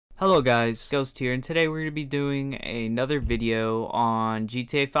Hello guys, Ghost here, and today we're going to be doing another video on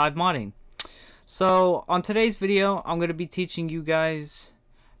GTA 5 modding. So on today's video, I'm going to be teaching you guys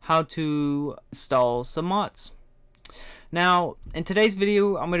how to install some mods. Now, in today's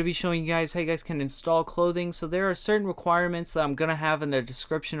video, I'm going to be showing you guys how you guys can install clothing. So there are certain requirements that I'm going to have in the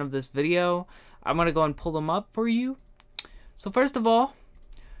description of this video. I'm going to go and pull them up for you. So first of all,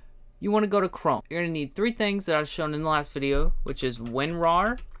 you want to go to Chrome. You're going to need three things that I've shown in the last video, which is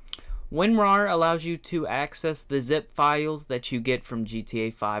Winrar. Winrar allows you to access the zip files that you get from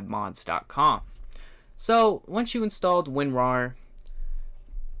GTA5mods.com. So once you installed Winrar,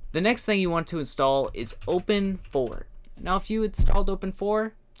 the next thing you want to install is Open4. Now if you installed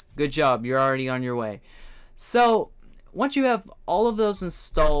Open4, good job, you're already on your way. So once you have all of those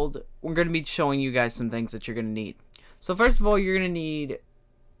installed, we're going to be showing you guys some things that you're going to need. So first of all, you're going to need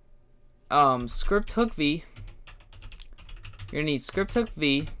Script Hook V. You're going to need Script Hook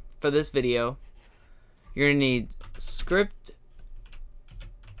V for this video. You're going to need Script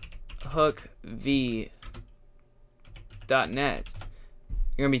Hook V.net.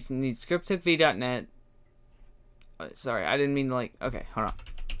 You're going to need Script Hook V.net. Sorry, I didn't mean to okay, hold on.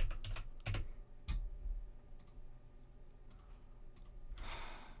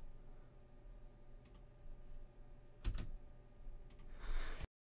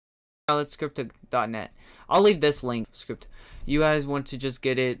 Let's script.net. I'll leave this link. Script. You guys want to just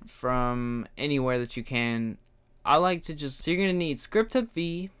get it from anywhere that you can. I like to just. So you're gonna need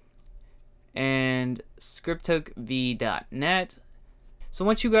scripthookv and scripthookv.net. So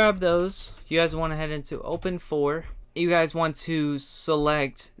once you grab those, you guys want to head into Open4. You guys want to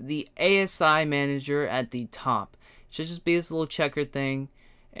select the ASI manager at the top. It should just be this little checker thing.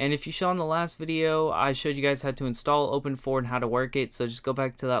 And if you saw in the last video, I showed you guys how to install Open4 and how to work it. So just go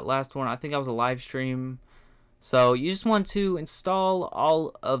back to that last one. I think that was a live stream. So you just want to install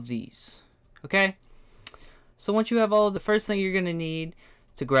all of these. Okay? So once you have all, the first thing you're going to need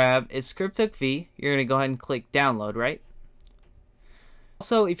to grab is Script Hook V. You're going to go ahead and click download, right?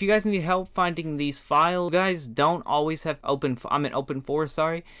 Also, if you guys need help finding these files, you guys don't always have Open4,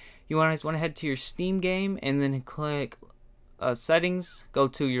 sorry. You guys want to head to your Steam game and then click settings, go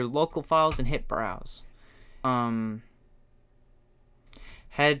to your local files and hit browse. Head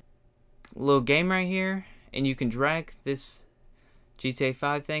little game right here, and you can drag this GTA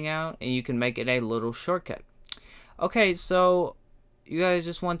 5 thing out and you can make it a little shortcut. Okay, so you guys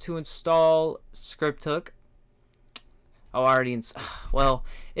just want to install Script Hook. Oh, I already well,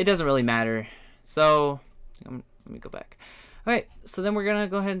 it doesn't really matter. So let me go back. Alright, so then we're gonna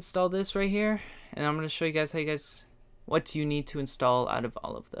go ahead and install this right here, and I'm gonna show you guys what you need to install out of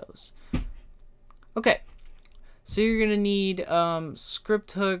all of those. Okay, so you're gonna need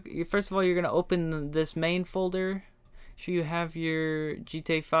Script Hook. First of all, you're gonna open this main folder. So you have your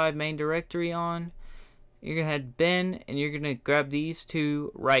GTA 5 main directory on. You're gonna head bin, and you're gonna grab these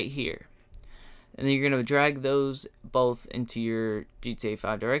two right here, and then you're gonna drag those both into your GTA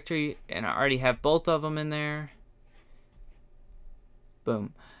 5 directory. And I already have both of them in there.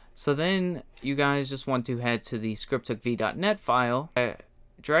 Boom. So then you guys just want to head to the scripthookv.net file,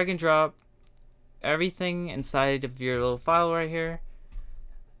 drag and drop everything inside of your little file right here,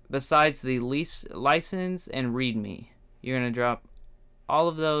 besides the license and readme. You're going to drop all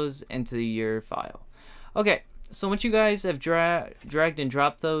of those into your file. Okay, so once you guys have dragged and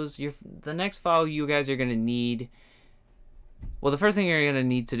dropped those, the next file you guys are going to need, well, the first thing you're going to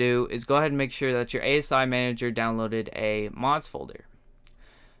need to do is go ahead and make sure that your ASI manager downloaded a mods folder.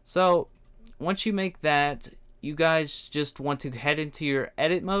 So once you make that, you guys just want to head into your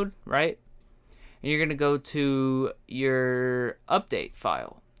edit mode, right? And you're going to go to your update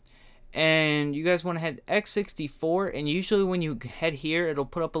file. And you guys want to head x64, and usually when you head here, it'll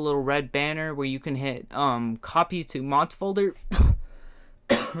put up a little red banner where you can hit copy to mods folder.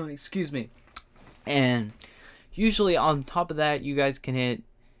 Excuse me. And usually on top of that, you guys can hit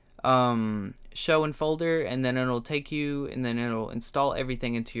show in folder, and then it'll take you, and then it'll install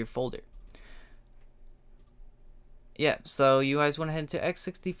everything into your folder. Yeah, so you guys want to head to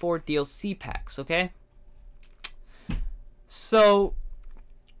x64 DLC packs, okay? So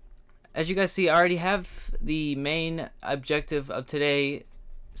as you guys see, I already have the main objective of today.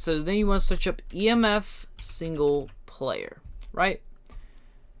 So then you want to search up EMF single player, right?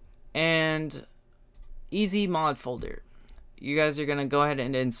 And easy mod folder. You guys are going to go ahead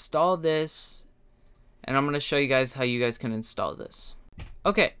and install this, and I'm going to show you guys how you guys can install this.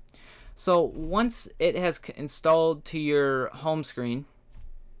 Okay, so once it has installed to your home screen,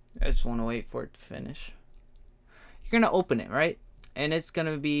 I just want to wait for it to finish. You're going to open it, right? and it's going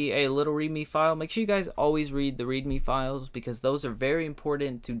to be a little readme file. Make sure you guys always read the readme files because those are very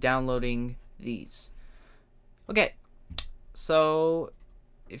important to downloading these. Okay, so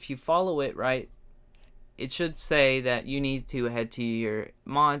if you follow it right, it should say that you need to head to your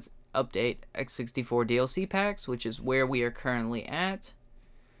mods, update x64 DLC packs, which is where we are currently at.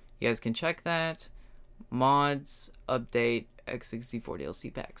 You guys can check that. Mods, update x64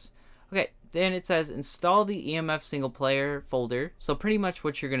 DLC packs. Okay, then it says install the EMF single player folder. So pretty much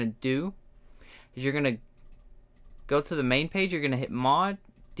what you're going to do is you're going to go to the main page, you're going to hit mod,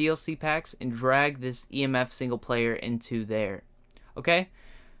 DLC packs, and drag this EMF single player into there. Okay,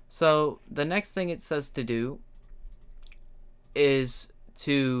 so the next thing it says to do is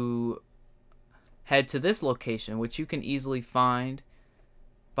to head to this location, which you can easily find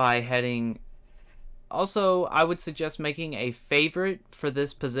by heading. Also, I would suggest making a favorite for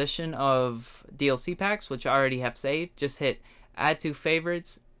this position of DLC packs, which I already have saved. Just hit add to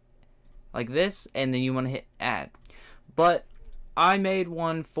favorites like this, and then you want to hit add. But I made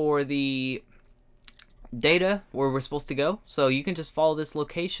one for the data where we're supposed to go, so you can just follow this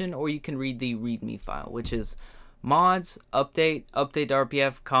location, or you can read the readme file, which is mods, update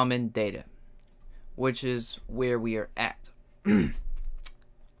RPF, common data, which is where we are at.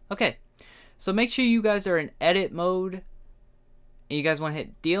 Okay. So make sure you guys are in edit mode, and you guys want to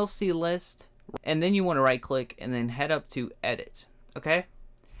hit DLC list, and then you want to right click and then head up to edit. Okay,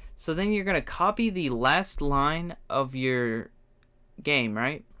 so then you're going to copy the last line of your game,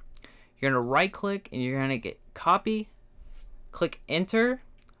 right? You're going to right click and you're going to get copy, click enter,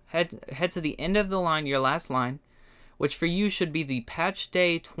 head to the end of the line, your last line, which for you should be the patch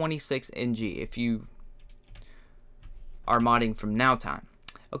day 26 NG if you are modding from now time.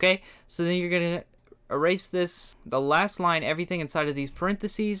 Okay, so then you're going to erase this, the last line, everything inside of these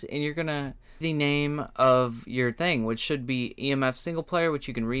parentheses, and you're going to the name of your thing, which should be EMF single player, which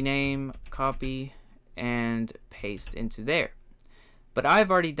you can rename, copy, and paste into there. But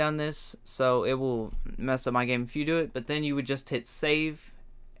I've already done this, so it will mess up my game if you do it, but then you would just hit save,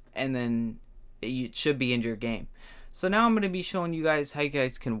 and then it should be in your game. So now I'm going to be showing you guys how you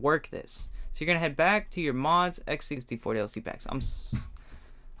guys can work this. So you're going to head back to your mods, x64 DLC packs.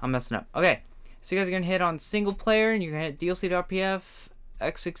 I'm messing up. Okay, so you guys are going to hit on single player, and you're going to hit DLC.rpf,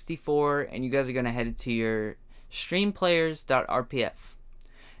 x64, and you guys are going to head to your streamplayers.rpf.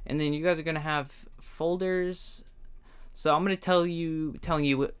 And then you guys are going to have folders. So I'm going to telling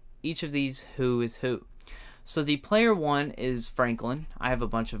you each of these who is who. So the player 1 is Franklin. I have a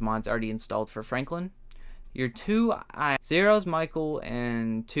bunch of mods already installed for Franklin. Your 2, 0 is Michael,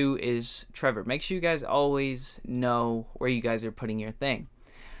 and 2 is Trevor. Make sure you guys always know where you guys are putting your thing.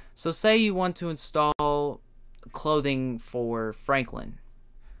 So say you want to install clothing for Franklin.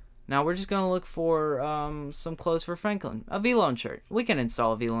 Now we're just going to look for some clothes for Franklin. A V-Lone shirt. We can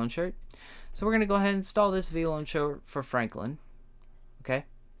install a V-Lone shirt. So we're going to go ahead and install this V-Lone shirt for Franklin. Okay.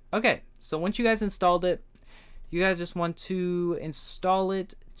 Okay. So once you guys installed it, you guys just want to install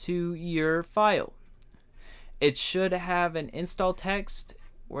it to your file. It should have an install text,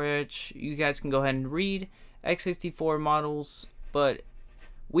 which you guys can go ahead and read. x64 models, but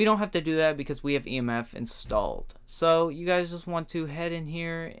we don't have to do that because we have EMF installed. So you guys just want to head in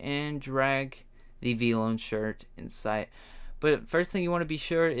here and drag the V-Lone shirt inside. But first thing you want to be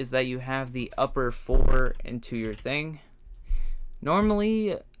sure is that you have the upper 4 into your thing.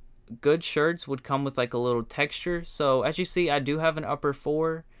 Normally, good shirts would come with like a little texture. So as you see, I do have an upper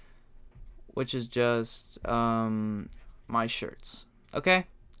 4, which is just my shirts. Okay.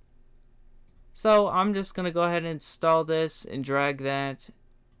 So I'm just going to go ahead and install this and drag that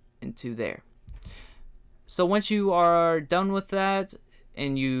into there. So once you are done with that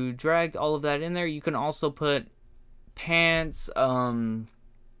and you dragged all of that in there, you can also put pants,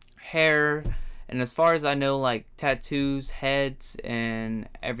 hair, and as far as I know, like tattoos, heads, and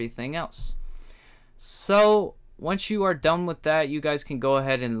everything else. So once you are done with that, you guys can go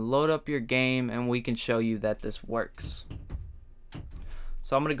ahead and load up your game and we can show you that this works.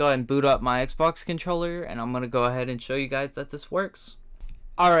 So I'm going to go ahead and boot up my Xbox controller and I'm going to go ahead and show you guys that this works.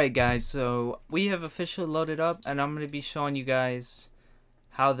 Alright guys, so we have officially loaded up and I'm going to be showing you guys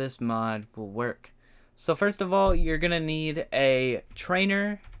how this mod will work. So first of all, you're going to need a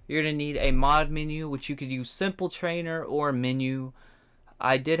trainer. You're going to need a mod menu, which you could use simple trainer or menu.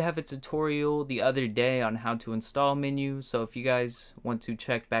 I did have a tutorial the other day on how to install menu, so if you guys want to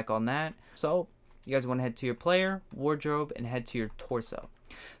check back on that. So you guys want to head to your player, wardrobe, and head to your torso.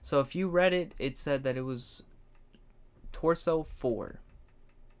 So if you read it, it said that it was torso 4.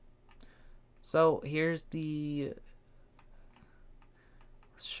 So here's the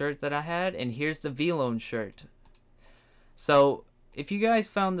shirt that I had, and here's the V-Lone shirt. So if you guys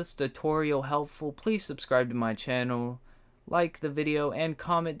found this tutorial helpful, please subscribe to my channel, like the video, and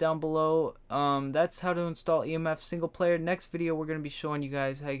comment down below. That's how to install EMF single player. Next video we're going to be showing you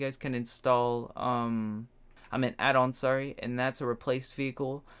guys how you guys can install add-on, sorry, and that's a replaced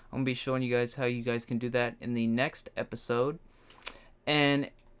vehicle. I'm going to be showing you guys how you guys can do that in the next episode. And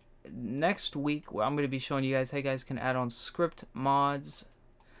next week I'm going to be showing you guys how you guys can add on script mods.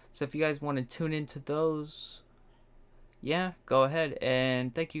 So if you guys want to tune into those, yeah, go ahead.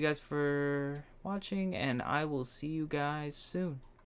 And thank you guys for watching, and I will see you guys soon.